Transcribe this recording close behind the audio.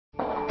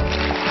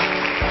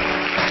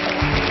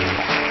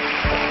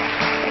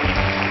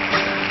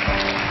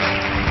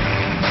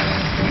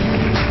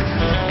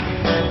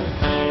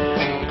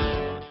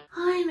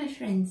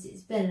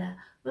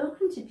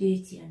Welcome to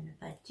Beauty on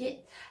a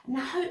Budget, and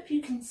I hope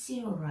you can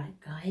see all right,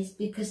 guys,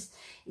 because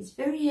it's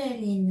very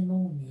early in the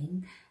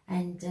morning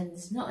and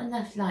there's not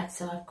enough light,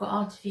 so I've got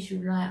artificial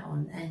light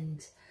on,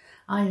 and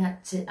I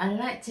like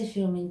to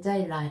film in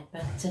daylight,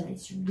 but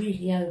it's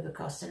really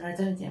overcast and I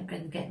don't think I'm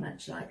going to get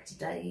much light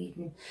today,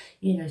 even,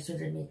 you know,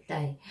 sort of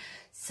midday.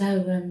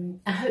 So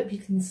I hope you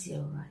can see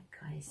all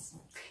right, guys.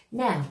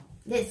 Now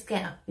let's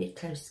get up a bit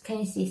closer. Can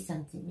you see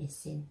something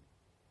missing?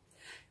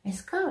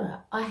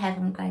 Mascara. I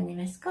haven't got any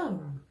mascara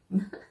on.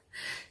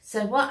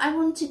 So what I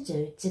want to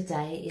do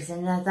today is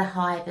another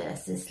high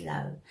versus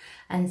low,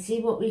 and see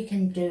what we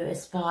can do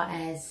as far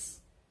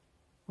as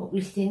what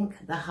we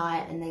think the high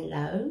and the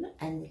low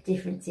and the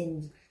difference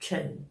in the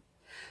two.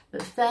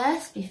 But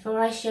first,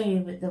 before I show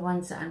you the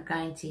ones that I'm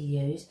going to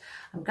use,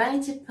 I'm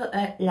going to put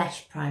a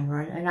lash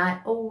primer on, and I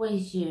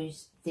always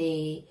use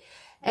the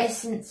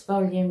Essence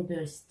Volume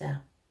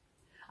Booster.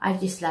 I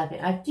just love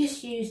it. I've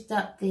just used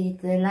up the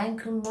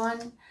Lancome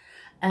one,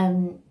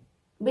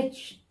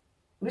 which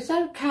was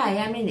okay.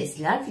 I mean, it's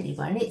a lovely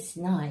one, it's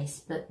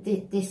nice, but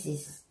this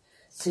is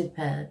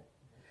superb.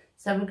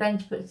 So we're going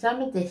to put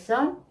some of this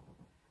on,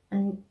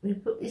 and we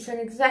put this on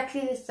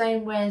exactly the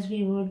same way as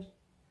we would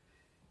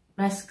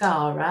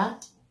mascara,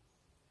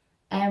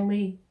 and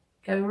we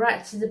go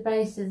right to the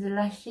base of the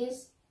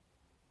lashes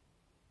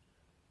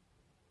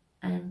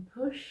and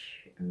push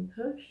and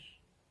push.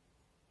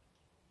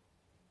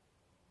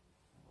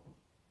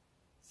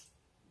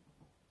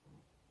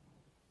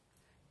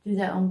 Do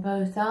that on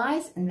both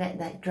eyes and let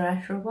that dry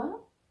for a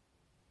while.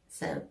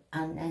 So,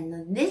 and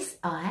on this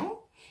eye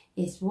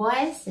is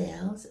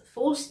YSL's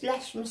False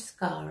Lash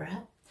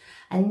Mascara,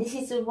 and this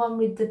is the one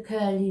with the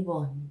curly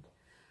wand.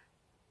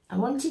 I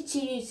wanted to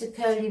use the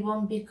curly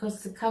one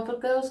because the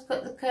CoverGirl's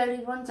got the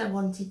curly ones. I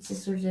wanted to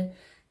sort of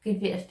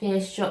give it a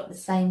fair shot, the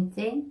same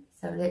thing.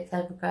 So let's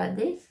have a go at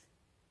this.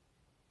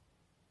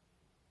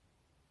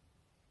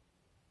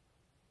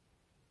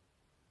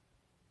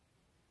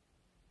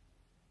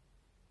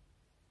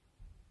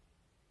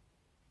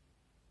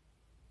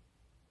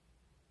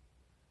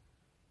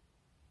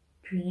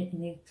 Doing it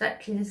in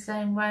exactly the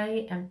same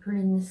way and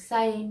pulling the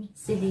same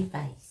silly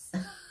face.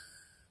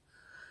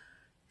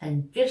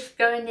 And just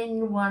going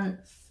in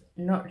once,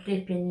 not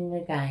dipping in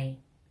again.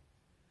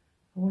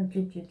 I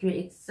wanted to do it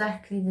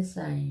exactly the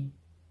same.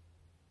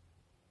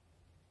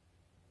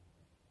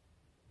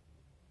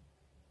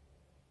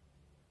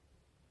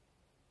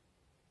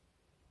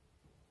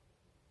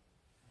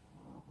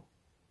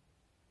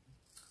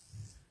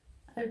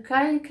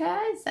 Okay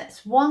guys,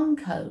 that's one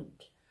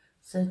coat.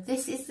 So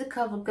this is the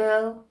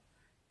CoverGirl.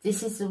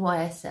 This is the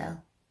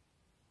YSL.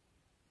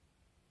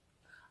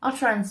 I'll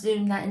try and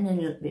zoom that in a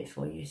little bit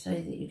for you so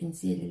that you can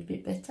see a little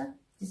bit better.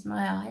 This is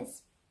my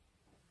eyes.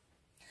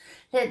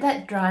 Let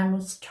that dry and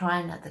we'll try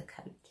another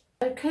coat.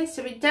 Okay,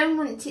 so we don't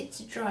want it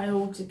to dry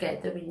all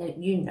together. We know,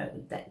 you know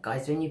that,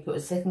 guys, when you put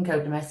a second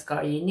coat of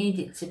mascara, you need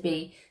it to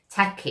be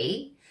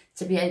tacky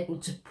to be able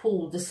to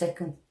pull the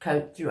second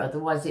coat through.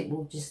 Otherwise it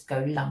will just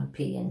go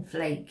lumpy and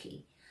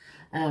flaky.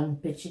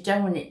 But you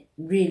don't want it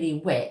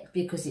really wet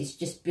because it's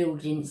just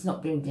building, it's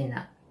not building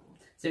up.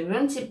 So we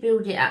want to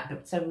build it up,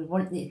 so we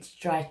want it to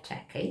dry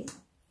tacky.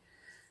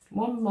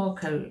 One more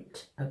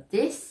coat of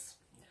this.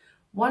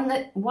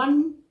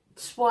 One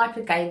swipe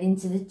again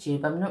into the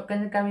tube. I'm not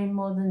going to go in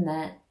more than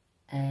that.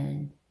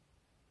 And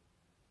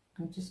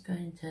I'm just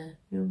going to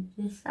build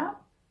this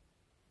up.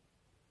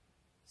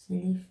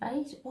 Silly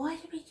face. Why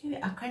do we do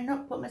it? I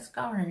cannot put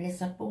mascara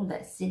unless I pull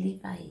that silly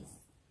face.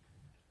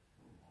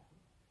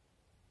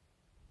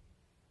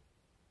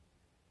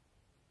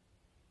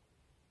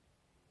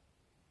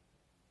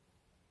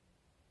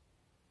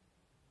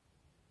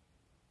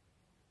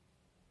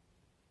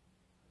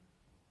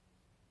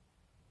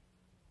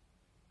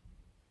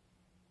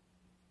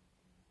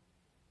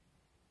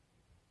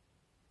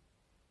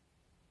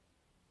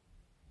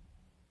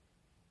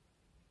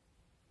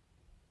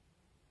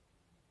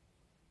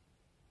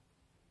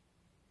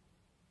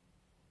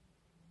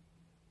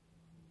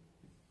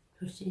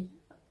 Push it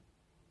up.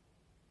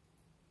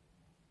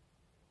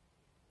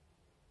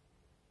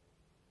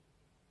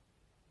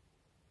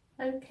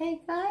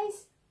 Okay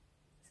guys,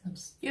 so I'm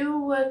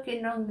still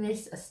working on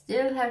this. I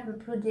still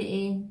haven't put it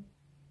in,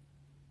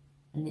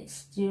 and it's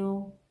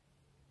still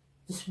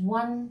just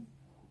one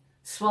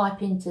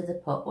swipe into the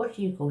pot. What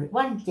do you call it?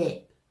 One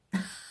dip.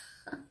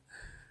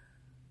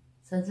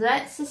 So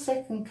that's the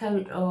second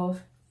coat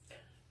of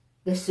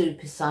the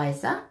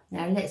Supersizer.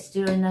 Now let's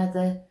do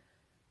another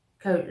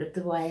coat of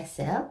the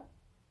YSL.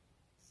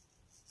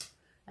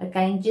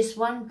 Again, just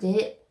one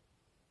dip.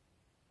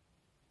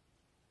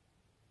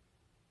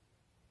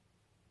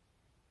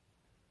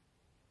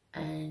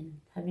 And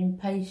having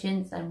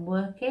patience and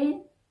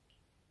working.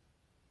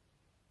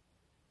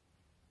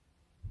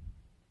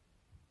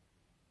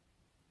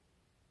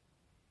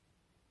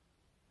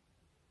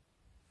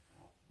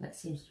 That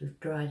seems to have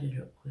dried a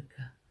lot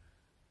quicker.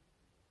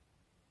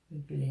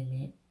 Wriggling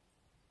it.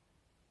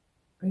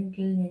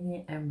 Wriggling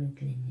it and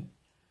wriggling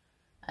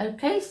it.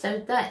 Okay,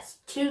 so that's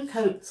two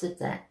coats of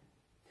that.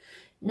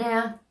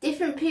 Now,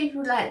 different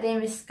people like their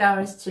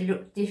mascaras to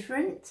look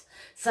different.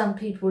 Some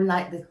people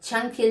like the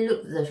chunky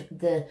look,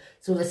 the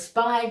sort of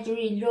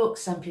spidery look.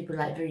 Some people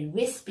like very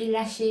wispy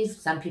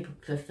lashes. Some people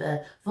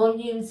prefer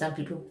volume. Some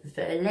people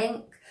prefer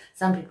length.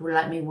 Some people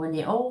like me want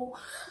it all.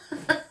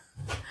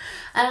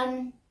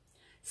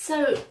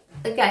 So,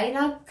 again,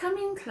 I'll come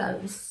in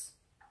close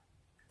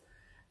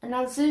and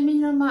I'll zoom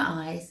in on my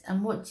eyes,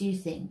 and what do you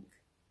think?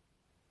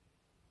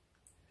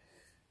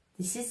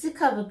 This is the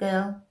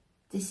CoverGirl.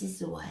 This is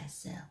the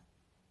YSL.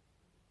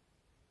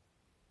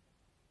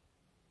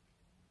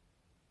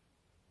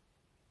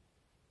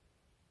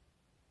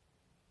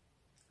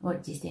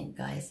 What do you think,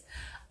 guys?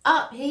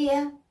 Up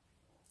here,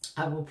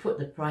 I will put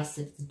the price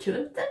of the two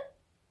of them.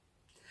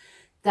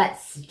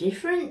 That's the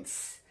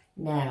difference.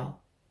 Now,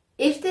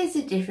 if there's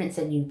a difference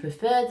and you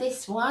prefer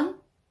this one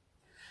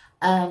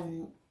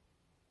to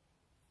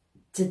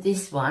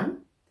this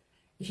one,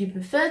 if you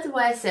prefer the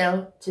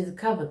YSL to the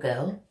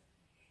CoverGirl,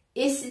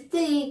 is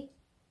the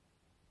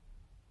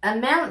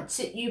amount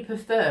that you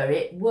prefer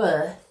it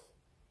worth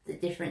the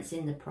difference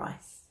in the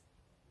price?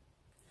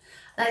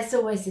 That's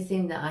always the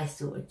thing that I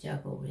sort of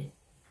juggle with.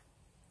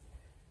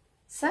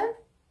 So,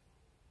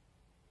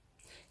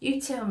 you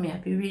tell me.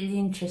 I'd be really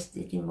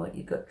interested in what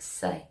you've got to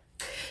say.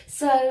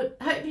 So,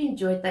 I hope you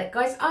enjoyed that,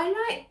 guys. I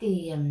like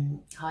the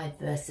high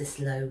versus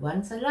low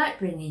ones. I like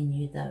bringing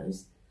you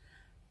those.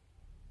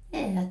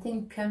 Yeah, I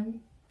think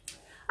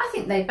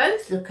they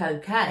both look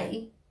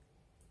okay.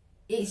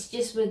 It's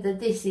just whether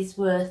this is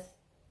worth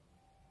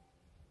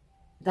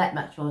that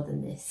much more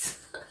than this.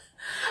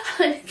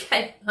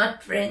 Okay, my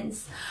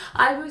friends,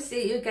 I will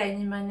see you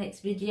again in my next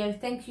video.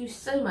 Thank you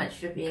so much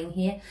for being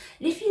here.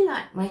 And if you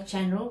like my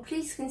channel,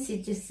 please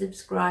consider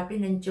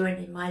subscribing and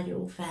joining my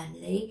little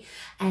family.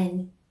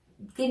 And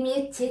give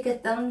me a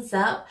thumbs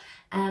up,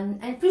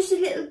 and push the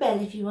little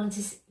bell if you want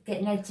to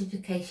get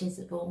notifications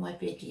of all my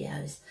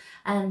videos.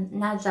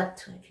 And I'd love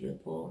to have you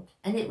aboard,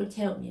 and it would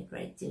help me a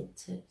great deal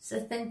too.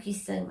 So thank you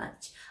so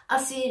much. I'll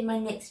see you in my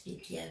next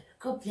video.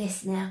 God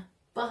bless now.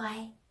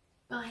 Bye.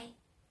 Bye.